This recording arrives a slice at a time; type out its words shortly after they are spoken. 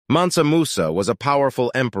Mansa Musa was a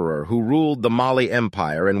powerful emperor who ruled the Mali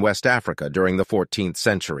Empire in West Africa during the 14th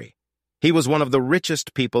century. He was one of the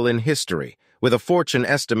richest people in history, with a fortune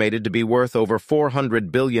estimated to be worth over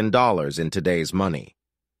 $400 billion in today's money.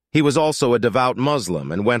 He was also a devout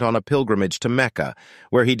Muslim and went on a pilgrimage to Mecca,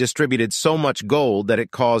 where he distributed so much gold that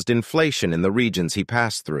it caused inflation in the regions he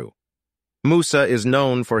passed through. Musa is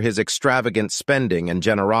known for his extravagant spending and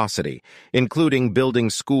generosity, including building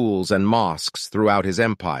schools and mosques throughout his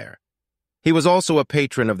empire. He was also a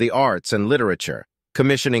patron of the arts and literature,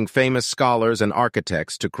 commissioning famous scholars and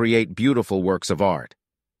architects to create beautiful works of art.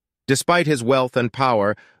 Despite his wealth and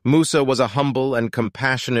power, Musa was a humble and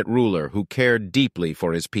compassionate ruler who cared deeply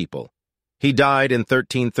for his people. He died in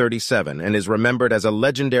 1337 and is remembered as a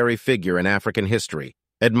legendary figure in African history,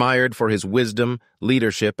 admired for his wisdom,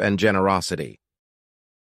 leadership, and generosity.